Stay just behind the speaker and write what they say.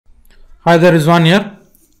Hi there Rizwan here.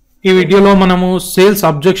 ఈ వీడియోలో మనము సేల్స్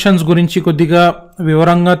అబ్జెక్షన్స్ గురించి కొద్దిగా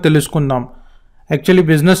వివరంగా తెలుసుకుందాం. యాక్చువల్లీ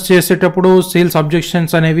బిజినెస్ చేసేటప్పుడు సేల్స్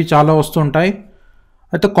అబ్జెక్షన్స్ అనేవి చాలా వస్తుంటాయి.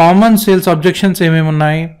 అయితే కామన్ సేల్స్ అబ్జెక్షన్స్ ఏమేమి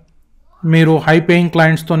ఉన్నాయి? మీరు హై పేయింగ్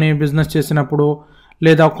క్లయింట్స్తోని బిజినెస్ చేసినప్పుడు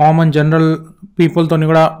లేదా కామన్ జనరల్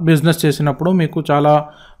పీపుల్తోని కూడా బిజినెస్ చేసినప్పుడు మీకు చాలా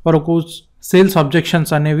వరకు సేల్స్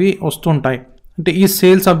అబ్జెక్షన్స్ అనేవి వస్తుంటాయి. అంటే ఈ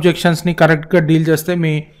సేల్స్ అబ్జెక్షన్స్ని కరెక్ట్గా డీల్ చేస్తే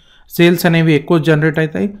మీ సేల్స్ అనేవి ఎక్కువ జనరేట్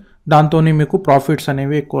అవుతాయి, దాంతో మీకు ప్రాఫిట్స్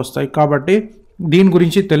అనేవి ఎక్కువ వస్తాయి. కాబట్టి దీని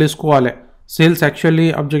గురించి తెలుసుకోవాలి. సేల్స్ యాక్చువల్లీ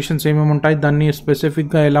అబ్జెక్షన్స్ ఏమేమి ఉంటాయి, దాన్ని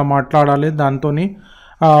స్పెసిఫిక్గా ఎలా మాట్లాడాలి, దాంతో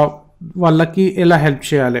వాళ్ళకి ఎలా హెల్ప్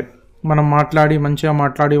చేయాలి. మనం మంచిగా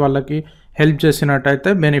మాట్లాడి వాళ్ళకి హెల్ప్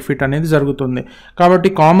చేసినట్టయితే బెనిఫిట్ అనేది జరుగుతుంది.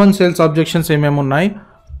 కాబట్టి కామన్ సేల్స్ అబ్జెక్షన్స్ ఏమేమి ఉన్నాయి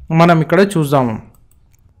మనం ఇక్కడ చూద్దాము.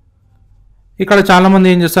 ఇక్కడ చాలామంది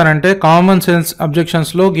ఏం చేస్తారంటే common sales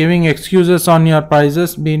అబ్జెక్షన్స్లో giving excuses on your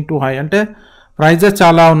prices been two high, అంటే ప్రైజెస్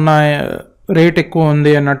చాలా ఉన్నాయి, రేట్ ఎక్కువ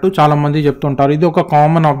ఉంది అన్నట్టు చాలామంది చెప్తుంటారు. ఇది ఒక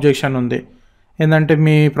కామన్ అబ్జెక్షన్ ఉంది. ఏంటంటే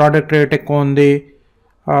మీ ప్రోడక్ట్ రేట్ ఎక్కువ ఉంది,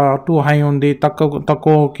 టూ హై ఉంది,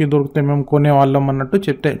 తక్కువకి దొరికితే మేము కొనేవాళ్ళం అన్నట్టు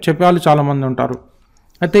చెప్పేవాళ్ళు చాలామంది ఉంటారు.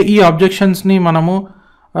 అయితే ఈ అబ్జెక్షన్స్ని మనము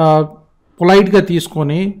పొలైట్గా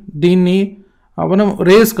తీసుకొని దీన్ని మనం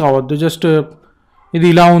రేస్ కావద్దు. జస్ట్ ఇది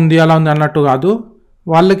ఇలా ఉంది అలా ఉంది అన్నట్టు కాదు,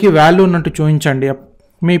 వాళ్ళకి వాల్యూ ఉన్నట్టు చూపించండి.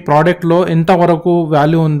 మీ ప్రోడక్ట్లో ఎంతవరకు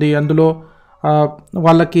వాల్యూ ఉంది, అందులో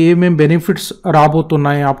వాళ్ళకి ఏమేమి బెనిఫిట్స్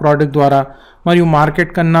రాబోతున్నాయి ఆ ప్రోడక్ట్ ద్వారా, మరియు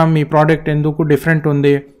మార్కెట్ కన్నా మీ ప్రోడక్ట్ ఎందుకు డిఫరెంట్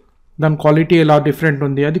ఉంది, దాని క్వాలిటీ ఎలా డిఫరెంట్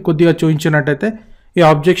ఉంది, అది కొద్దిగా చూపించినట్టయితే ఈ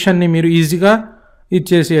ఆబ్జెక్షన్ని మీరు ఈజీగా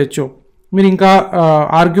ఇచ్చేసేయచ్చు. మీరు ఇంకా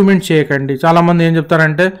ఆర్గ్యుమెంట్ చేయకండి. చాలామంది ఏం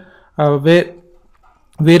చెప్తారంటే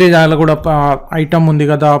వేరే జాగాలో కూడా ఐటమ్ ఉంది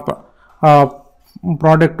కదా,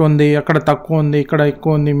 ప్రోడక్ట్ ఉంది, అక్కడ తక్కువ ఉంది, ఇక్కడ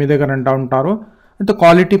ఎక్కువ ఉంది మీ దగ్గర అంటూ ఉంటారు. అయితే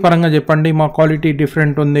క్వాలిటీ పరంగా చెప్పండి, మా క్వాలిటీ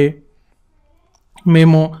డిఫరెంట్ ఉంది,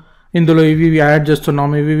 మేము ఇందులో ఇవి యాడ్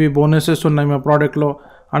చేస్తున్నాము, ఇవి బోనసెస్ ఉన్నాయి మా ప్రోడక్ట్లో,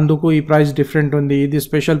 అందుకు ఈ ప్రైస్ డిఫరెంట్ ఉంది, ఇది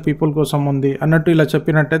స్పెషల్ పీపుల్ కోసం ఉంది అన్నట్టు ఇలా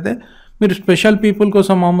చెప్పినట్టయితే మీరు స్పెషల్ పీపుల్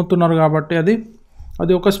కోసం అమ్ముతున్నారు కాబట్టి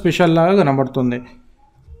అది ఒక స్పెషల్ లాగా కనబడుతుంది.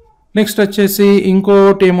 నెక్స్ట్ వచ్చేసి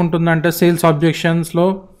ఇంకోటి ఏముంటుందంటే sales అబ్జెక్షన్స్లో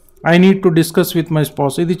I need to discuss with my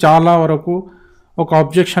spouse. ఇది చాలా వరకు ఒక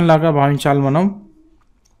అబ్జెక్షన్ లాగా భావించాలి మనం.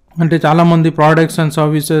 అంటే చాలామంది ప్రోడక్ట్స్ అండ్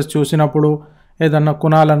సర్వీసెస్ చూసినప్పుడు ఏదన్నా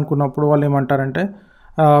కొనాలనుకున్నప్పుడు వాళ్ళు ఏమంటారంటే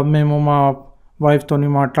మేము మా వైఫ్తో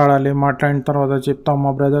మాట్లాడాలి, మాట్లాడిన తర్వాత చెప్తాం,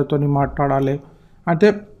 మా బ్రదర్తో మాట్లాడాలి. అయితే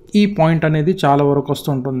ఈ పాయింట్ అనేది చాలా వరకు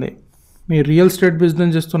వస్తుంటుంది. మీరు రియల్ ఎస్టేట్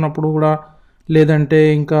బిజినెస్ చేస్తున్నప్పుడు కూడా, లేదంటే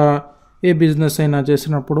ఇంకా ఏ బిజినెస్ అయినా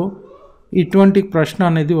చేసినప్పుడు ఇటువంటి ప్రశ్న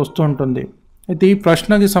అనేది వస్తూ ఉంటుంది. అయితే ఈ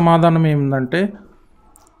ప్రశ్నకి సమాధానం ఏమిటంటే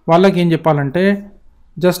వాళ్ళకి ఏం చెప్పాలంటే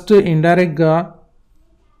జస్ట్ ఇండైరెక్ట్గా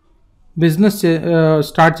బిజినెస్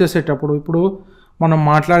స్టార్ట్ చేసేటప్పుడు, ఇప్పుడు మనం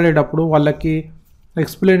మాట్లాడేటప్పుడు వాళ్ళకి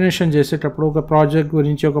ఎక్స్ప్లెనేషన్ చేసేటప్పుడు ఒక ప్రాజెక్ట్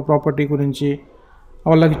గురించి, ఒక ప్రాపర్టీ గురించి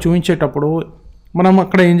వాళ్ళకి చూపించేటప్పుడు మనం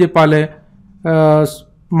అక్కడ ఏం చెప్పాలి,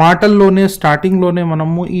 మాటల్లోనే స్టార్టింగ్లోనే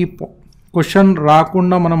మనము ఈ క్వశ్చన్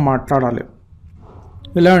రాకుండా మనం మాట్లాడాలి.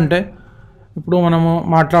 ఎలా అంటే ఇప్పుడు మనము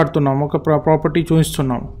మాట్లాడుతున్నాము, ఒక ప్రాపర్టీ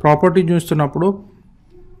చూపిస్తున్నప్పుడు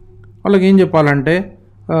వాళ్ళకి ఏం చెప్పాలంటే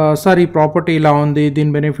సార్ ఈ ప్రాపర్టీ ఇలా ఉంది,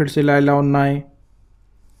 దీని బెనిఫిట్స్ ఇలా ఉన్నాయి,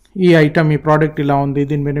 ఈ ఐటమ్ ఈ ప్రోడక్ట్ ఇలా ఉంది,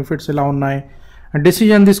 దీని బెనిఫిట్స్ ఇలా ఉన్నాయి.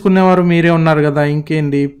 డెసిజన్ తీసుకునేవారు మీరే ఉన్నారు కదా,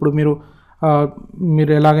 ఇంకేంది. ఇప్పుడు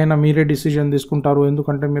మీరు ఎలాగైనా మీరే డెసిజన్ తీసుకుంటారు,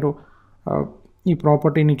 ఎందుకంటే మీరు ఈ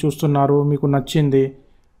ప్రాపర్టీని చూస్తున్నారు, మీకు నచ్చింది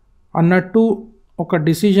అన్నట్టు ఒక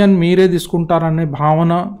డెసిజన్ మీరే తీసుకుంటారనే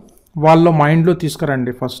భావన వాళ్ళ మైండ్లో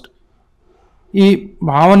తీసుకురండి. ఫస్ట్ ఈ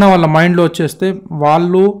భావన వాళ్ళ మైండ్లో వచ్చేస్తే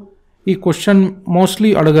వాళ్ళు ఈ క్వశ్చన్ మోస్ట్లీ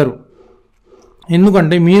అడగరు.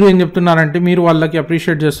 ఎందుకంటే మీరు ఏం చెప్తున్నారంటే మీరు వాళ్ళకి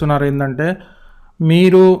అప్రిషియేట్ చేస్తున్నారు. ఏంటంటే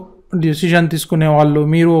మీరు డిసిజన్ తీసుకునే వాళ్ళు,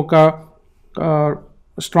 మీరు ఒక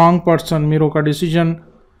స్ట్రాంగ్ పర్సన్, మీరు ఒక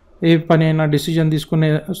ఏ పని అయినా డిసిజన్ తీసుకునే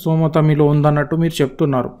స్తోమత మీలో ఉందన్నట్టు మీరు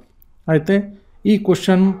చెప్తున్నారు. అయితే ఈ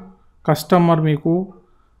క్వశ్చన్ కస్టమర్ మీకు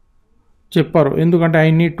చెప్పారు, ఎందుకంటే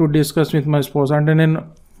I need to discuss with my spouse అంటే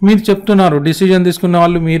మీరు చెప్తున్నారు, డిసిజన్ తీసుకునే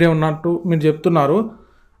వాళ్ళు మీరే ఉన్నట్టు మీరు చెప్తున్నారు.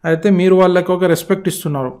 అయితే మీరు వాళ్ళకి ఒక రెస్పెక్ట్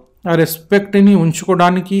ఇస్తున్నారు. ఆ రెస్పెక్ట్ని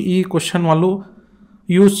ఉంచుకోవడానికి ఈ క్వశ్చన్ వాళ్ళు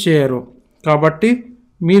యూజ్ చేయరు. కాబట్టి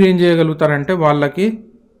మీరు ఏం చేయగలుగుతారంటే వాళ్ళకి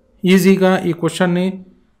ఈజీగా ఈ క్వశ్చన్ని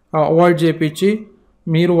అవాయిడ్ చేయించి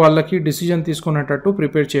మీరు వాళ్ళకి డిసిజన్ తీసుకునేటట్టు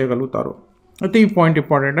ప్రిపేర్ చేయగలుగుతారు. అయితే ఈ పాయింట్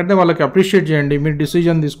ఇంపార్టెంట్. అంటే వాళ్ళకి అప్రిషియేట్ చేయండి, మీరు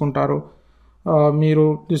డిసిజన్ తీసుకుంటారు, మీరు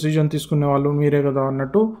డిసిజన్ తీసుకునే వాళ్ళు మీరే కదా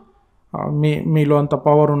అన్నట్టు, మీలో అంత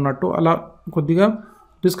పవర్ ఉన్నట్టు అలా కొద్దిగా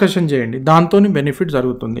డిస్కషన్ చేయండి, దాంతో బెనిఫిట్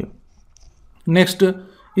జరుగుతుంది. Next,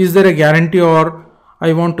 is there a guarantee are I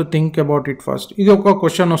want to think about it first. ఇది ఒక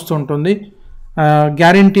క్వశ్చన్ వస్తుంటుంది.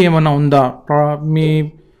 గ్యారంటీ ఏమైనా ఉందా, మీ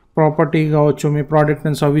ప్రాపర్టీ కావచ్చు, మీ ప్రోడక్ట్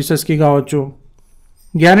అండ్ సర్వీసెస్కి కావచ్చు,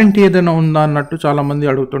 గ్యారంటీ ఏదైనా ఉందా అన్నట్టు చాలామంది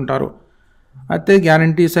అడుగుతుంటారు. అయితే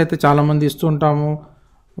గ్యారంటీస్ అయితే చాలామంది ఇస్తుంటాము,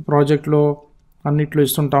 ప్రాజెక్ట్లో అన్నిట్లో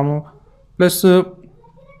ఇస్తుంటాము. ప్లస్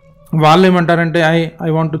వాళ్ళు ఏమంటారంటే I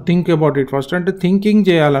want to think about it first, అంటే థింకింగ్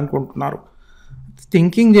చేయాలనుకుంటున్నారు.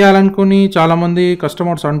 థింకింగ్ చేయాలనుకుని చాలామంది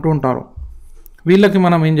కస్టమర్స్ అంటూ ఉంటారు. వీళ్ళకి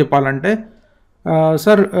మనం ఏం చెప్పాలంటే,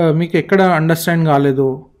 సార్ మీకు ఎక్కడ అండర్స్టాండ్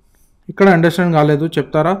కాలేదు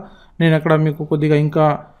చెప్తారా, నేను అక్కడ మీకు కొద్దిగా ఇంకా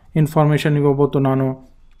ఇన్ఫర్మేషన్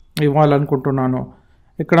ఇవ్వాలనుకుంటున్నాను,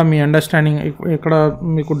 ఎక్కడ మీ అండర్స్టాండింగ్ ఎక్కడ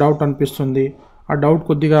మీకు డౌట్ అనిపిస్తుంది, ఆ డౌట్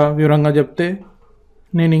కొద్దిగా వివరంగా చెప్తే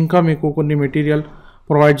నేను ఇంకా మీకు కొన్ని మెటీరియల్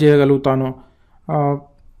ప్రొవైడ్ చేయగలుగుతాను,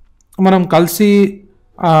 మనం కలిసి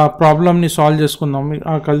ఆ ప్రాబ్లమ్ని సాల్వ్ చేసుకుందాం,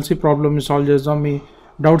 కలిసి ప్రాబ్లమ్ని సాల్వ్ చేద్దాం, మీ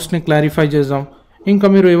డౌట్స్ని క్లారిఫై చేద్దాం, ఇంకా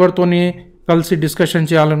మీరు ఎవరితోని కలిసి డిస్కషన్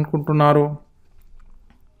చేయాలనుకుంటున్నారు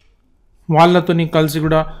వాళ్ళతోని కలిసి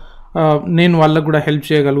కూడా నేను వాళ్ళకు కూడా హెల్ప్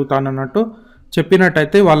చేయగలుగుతాను అన్నట్టు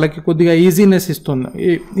చెప్పినట్టయితే వాళ్ళకి కొద్దిగా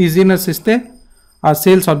ఈజీనెస్ ఇస్తే ఆ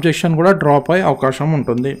సేల్స్ అబ్జెక్షన్ కూడా డ్రాప్ అయ్యే అవకాశం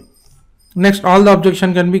ఉంటుంది. Next, all the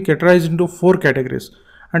objection can be కేటరైజ్డ్ into 4 categories.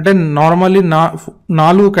 అంటే నార్మల్లీ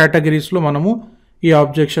 4 కేటగిరీస్లో మనము ఈ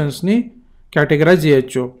అబ్జెక్షన్స్ని కేటగరైజ్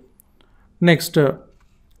చేయొచ్చు. నెక్స్ట్,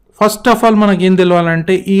 ఫస్ట్ ఆఫ్ ఆల్ మనకి ఏం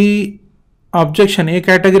తెలియాలంటే ఈ అబ్జెక్షన్ ఏ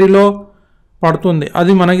కేటగిరీలో పడుతుంది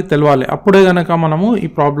అది మనకి తెలియాలి. అప్పుడే కనుక మనము ఈ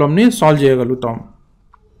ప్రాబ్లమ్ని సాల్వ్ చేయగలుగుతాం.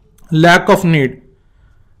 ల్యాక్ ఆఫ్ నీడ్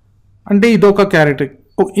అంటే ఇది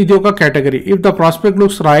ఒక category. If the prospect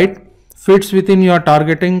looks right, fits with in your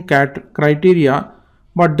targeting criteria,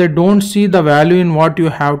 but they don't see the value in what you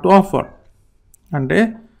have to offer. అంటే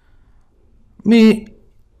మీ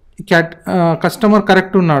కస్టమర్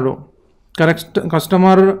కరెక్ట్ ఉన్నాడు,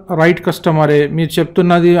 కస్టమర్ రైట్ కస్టమరే, మీరు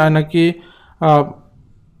చెప్తున్నది ఆయనకి.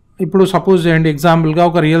 ఇప్పుడు suppose చేయండి, ఎగ్జాంపుల్గా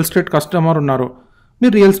ఒక రియల్ ఎస్టేట్ కస్టమర్ ఉన్నారు,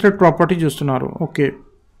 మీరు రియల్ ఎస్టేట్ ప్రాపర్టీ చూస్తున్నారు, ఓకే.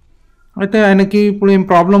 అయితే ఆయనకి ఇప్పుడు ఏం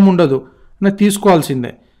ప్రాబ్లం ఉండదు, ఆయన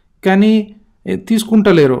తీసుకోవాల్సిందే, కానీ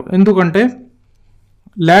తీసుకుంటలేరు. ఎందుకంటే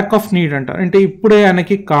ల్యాక్ ఆఫ్ నీడ్ అంటారు. అంటే ఇప్పుడే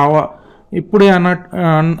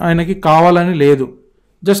ఆయనకి కావాలని లేదు,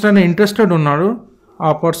 జస్ట్ ఆయన ఇంట్రెస్టెడ్ ఉన్నాడు,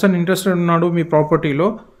 ఆ పర్సన్ ఇంట్రెస్టెడ్ ఉన్నాడు మీ ప్రాపర్టీలో,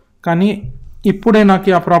 కానీ ఇప్పుడే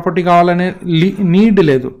నాకు ఆ ప్రాపర్టీ కావాలనే నీడ్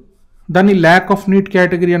లేదు. దాన్ని ల్యాక్ ఆఫ్ నీడ్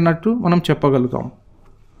కేటగిరీ అన్నట్టు మనం చెప్పగలుగుతాం.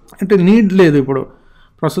 అంటే నీడ్ లేదు, ఇప్పుడు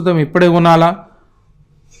ప్రస్తుతం ఇప్పుడే కొనాలా,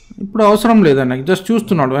 ఇప్పుడు అవసరం లేదు ఆయనకి, జస్ట్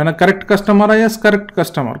చూస్తున్నాడు. ఆయన కరెక్ట్ కస్టమర్, కరెక్ట్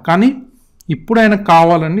కస్టమర్, కానీ ఇప్పుడు ఆయనకు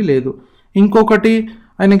కావాలని లేదు. ఇంకొకటి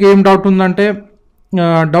ఆయనకి ఏం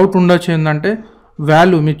డౌట్ ఉండొచ్చు ఏంటంటే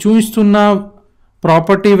వాల్యూ, మీరు చూపిస్తున్న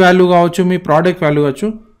ప్రాపర్టీ వాల్యూ కావచ్చు, మీ ప్రోడక్ట్ వాల్యూ కావచ్చు,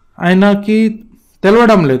 ఆయనకి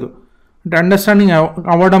తెలవడం లేదు, అంటే అండర్స్టాండింగ్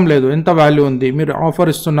అవ్వడం లేదు. ఎంత వాల్యూ ఉంది, మీరు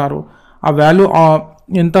ఆఫర్ ఇస్తున్నారు, ఆ వాల్యూ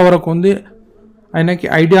ఎంతవరకు ఉంది ఆయనకి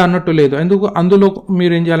ఐడియా అన్నట్టు లేదు. అందులో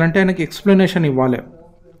మీరు ఏం చేయాలంటే ఆయనకి ఎక్స్ప్లెనేషన్ ఇవ్వాలి.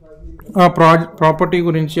 ఆ ప్రాపర్టీ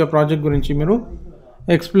గురించి, ఆ ప్రాజెక్ట్ గురించి మీరు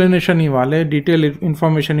ఎక్స్ప్లెనేషన్ ఇవ్వాలి, డీటెయిల్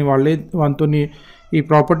ఇన్ఫర్మేషన్ ఇవ్వాలి. దాంతో ఈ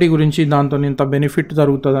ప్రాపర్టీ గురించి దాంతో ఇంత బెనిఫిట్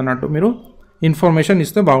జరుగుతుంది అన్నట్టు మీరు ఇన్ఫర్మేషన్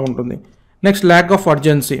ఇస్తే బాగుంటుంది. Next, lack of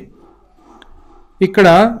urgency. ఇక్కడ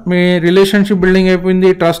మీ రిలేషన్షిప్ బిల్డింగ్ అయిపోయింది,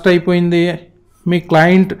 ట్రస్ట్ అయిపోయింది, మీ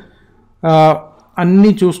క్లయింట్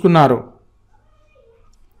అన్నీ చూసుకున్నారు,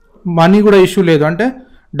 మనీ కూడా ఇష్యూ లేదు, అంటే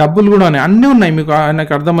డబ్బులు కూడా ఉన్నాయి, అన్నీ ఉన్నాయి, మీకు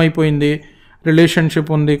ఆయనకు అర్థమైపోయింది,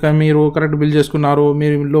 రిలేషన్షిప్ ఉంది, మీరు కరెక్ట్ బిల్ చేసుకున్నారు,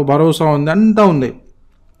 మీలో భరోసా ఉంది, అంతా ఉంది.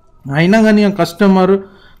 అయినా కానీ ఆ కస్టమర్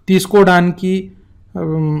తీసుకోవడానికి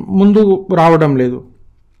ముందు రావడం లేదు.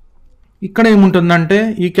 ఇక్కడ ఏముంటుందంటే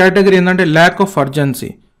ఈ కేటగిరీ ఏంటంటే ల్యాక్ ఆఫ్ అర్జెన్సీ,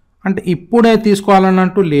 అంటే ఇప్పుడే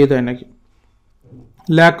తీసుకోవాలన్నట్టు లేదు ఆయనకి.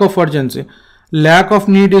 Lack of urgency, lack of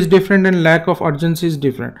need is different and lack of urgency is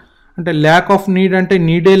different. అంటే ల్యాక్ ఆఫ్ నీడ్ అంటే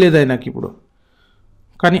నీడే లేదు ఆయనకి ఇప్పుడు,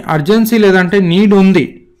 కానీ అర్జెన్సీ లేదంటే నీడ్ ఉంది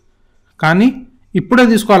కానీ ఇప్పుడే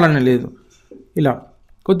తీసుకోవాలని లేదు. ఇలా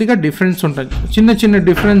కొద్దిగా డిఫరెన్స్ ఉంటాయి, చిన్న చిన్న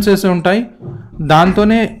డిఫరెన్సెస్ ఉంటాయి.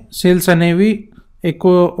 దాంతోనే సేల్స్ అనేవి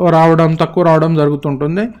ఎక్కువ రావడం తక్కువ రావడం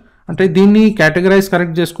జరుగుతుంటుంది. అంటే దీన్ని కేటగరైజ్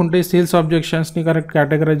కరెక్ట్ చేసుకుంటే, సేల్స్ అబ్జెక్షన్స్ని కరెక్ట్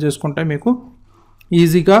కేటగరైజ్ చేసుకుంటే మీకు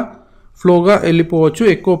ఈజీగా ఫ్లోగా వెళ్ళిపోవచ్చు.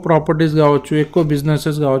 ఎక్కువ ప్రాపర్టీస్ కావచ్చు, ఎక్కువ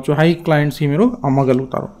బిజినెసెస్ కావచ్చు, హై క్లయింట్స్కి మీరు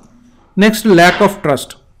అమ్మగలుగుతారు. Next, lack of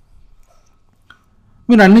trust.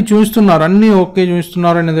 మీరు అన్నీ చూస్తున్నారు, అన్నీ ఓకే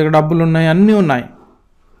చూస్తున్నారు, అనే దగ్గర డబ్బులు ఉన్నాయి, అన్నీ ఉన్నాయి,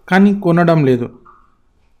 కానీ కొనడం లేదు.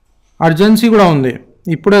 అర్జెన్సీ కూడా ఉంది,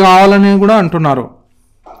 ఇప్పుడే కావాలని కూడా అంటున్నారు,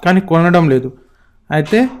 కానీ కొనడం లేదు.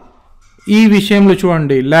 అయితే ఈ విషయంలో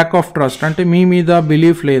చూడండి, ల్యాక్ ఆఫ్ ట్రస్ట్ అంటే మీ మీద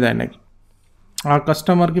బిలీఫ్ లేదు ఆయనకి, ఆ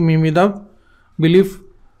కస్టమర్కి మీ మీద బిలీఫ్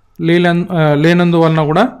లేనందువలన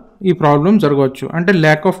కూడా ఈ ప్రాబ్లం జరగవచ్చు. అంటే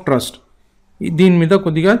ల్యాక్ ఆఫ్ ట్రస్ట్, దీని మీద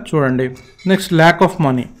కొద్దిగా చూడండి. Next, lack of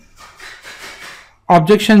money.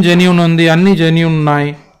 Objection genuine ఉంది, అన్నీ జెన్యూన్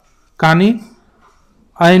ఉన్నాయి, కానీ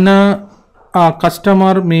ఆయన ఆ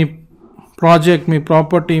కస్టమర్ మీ ప్రాజెక్ట్, మీ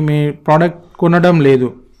ప్రాపర్టీ, మీ ప్రోడక్ట్ కొనడం లేదు,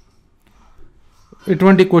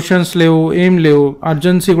 ఎటువంటి క్వశ్చన్స్ లేవు, ఏం లేవు,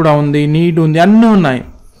 అర్జెన్సీ కూడా ఉంది, నీడ్ ఉంది, అన్నీ ఉన్నాయి,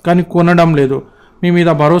 కానీ కొనడం లేదు. మీ మీద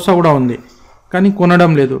భరోసా కూడా ఉంది కానీ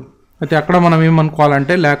కొనడం లేదు. అయితే అక్కడ మనం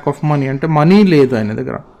ఏమనుకోవాలంటే ల్యాక్ ఆఫ్ మనీ, అంటే మనీ లేదు ఆయన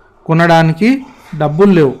దగ్గర, కొనడానికి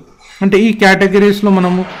డబ్బులు లేవు. అంటే ఈ కేటగిరీస్లో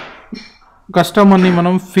మనము కస్టమర్ని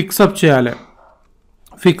మనం ఫిక్సప్ చేయాలి.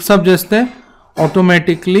 ఫిక్సప్ చేస్తే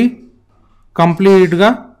ఆటోమేటిక్లీ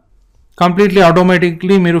కంప్లీట్లీ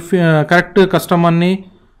ఆటోమేటిక్లీ మీరు కరెక్ట్ కస్టమర్ని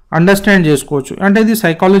అండర్స్టాండ్ చేసుకోవచ్చు. అంటే ఇది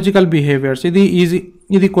సైకాలజికల్ బిహేవియర్స్.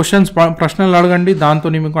 ఇది క్వశ్చన్స్, ప్రశ్నలు అడగండి, దాంతో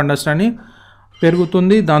మీకు అండర్స్టాండింగ్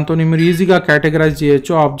పెరుగుతుంది. దాంతో మీరు ఈజీగా కేటగరైజ్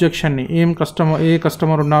చేయొచ్చు ఆ అబ్జెక్షన్ని. ఏ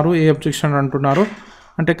కస్టమర్ ఉన్నారు, ఏ అబ్జెక్షన్ అంటున్నారు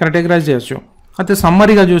అంటే కేటగరైజ్ చేయొచ్చు. అయితే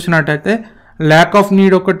సమ్మరీగా చూసినట్టయితే ల్యాక్ ఆఫ్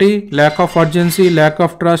నీడ్ ఒకటి, lack of urgency, lack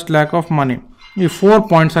of trust, lack of money, ఈ 4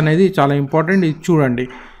 పాయింట్స్ అనేది చాలా ఇంపార్టెంట్. ఇది చూడండి.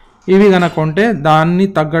 ఇవి కనుక ఉంటే దాన్ని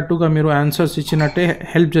తగ్గట్టుగా మీరు ఆన్సర్స్ ఇచ్చినట్టే,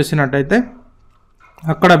 హెల్ప్ చేసినట్టయితే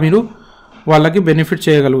అక్కడ మీరు వాళ్ళకి బెనిఫిట్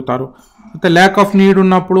చేయగలుగుతారు. అయితే ల్యాక్ ఆఫ్ నీడ్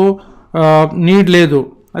ఉన్నప్పుడు నీడ్ లేదు,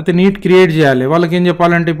 అయితే నీడ్ క్రియేట్ చేయాలి. వాళ్ళకి ఏం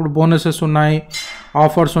చెప్పాలంటే ఇప్పుడు బోనసెస్ ఉన్నాయి,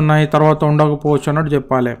 ఆఫర్స్ ఉన్నాయి, తర్వాత ఉండకపోవచ్చు అన్నట్టు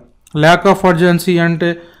చెప్పాలి. ల్యాక్ ఆఫ్ అర్జెన్సీ అంటే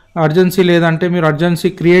అర్జెన్సీ లేదంటే మీరు అర్జెన్సీ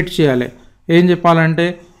క్రియేట్ చేయాలి. ఏం చెప్పాలంటే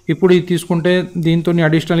ఇప్పుడు ఇది తీసుకుంటే దీంతో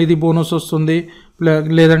అడిషనల్ ఇది బోనస్ వస్తుంది,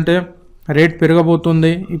 లేదంటే రేట్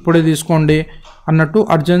పెరగబోతుంది, ఇప్పుడే తీసుకోండి అన్నట్టు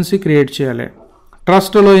అర్జెన్సీ క్రియేట్ చేయాలి.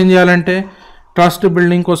 ట్రస్ట్లో ఏం చేయాలంటే ట్రస్ట్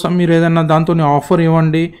బిల్డింగ్ కోసం మీరు ఏదైనా దాంతో ఆఫర్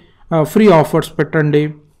ఇవ్వండి, ఫ్రీ ఆఫర్స్ పెట్టండి,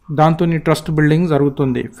 దాంతో ట్రస్ట్ బిల్డింగ్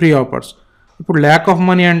జరుగుతుంది, ఫ్రీ ఆఫర్స్. ఇప్పుడు ల్యాక్ ఆఫ్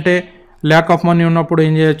మనీ అంటే ల్యాక్ ఆఫ్ మనీ ఉన్నప్పుడు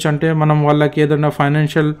ఏం చేయొచ్చు అంటే మనం వాళ్ళకి ఏదైనా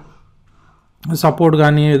ఫైనాన్షియల్ సపోర్ట్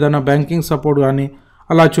కానీ, ఏదైనా బ్యాంకింగ్ సపోర్ట్ కానీ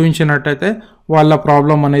అలా చూపించినట్టయితే వాళ్ళ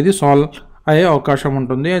ప్రాబ్లం అనేది సాల్వ్ అయ్యే అవకాశం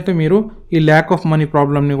ఉంటుంది. అయితే మీరు ఈ ల్యాక్ ఆఫ్ మనీ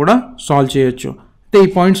ప్రాబ్లమ్ని కూడా సాల్వ్ చేయొచ్చు. అయితే ఈ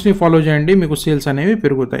పాయింట్స్ని ఫాలో చేయండి, మీకు సేల్స్ అనేవి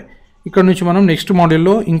పెరుగుతాయి. ఇక్కడ నుంచి మనం నెక్స్ట్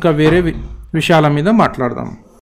మాడ్యూల్లో ఇంకా వేరే విషయాల మీద మాట్లాడదాం.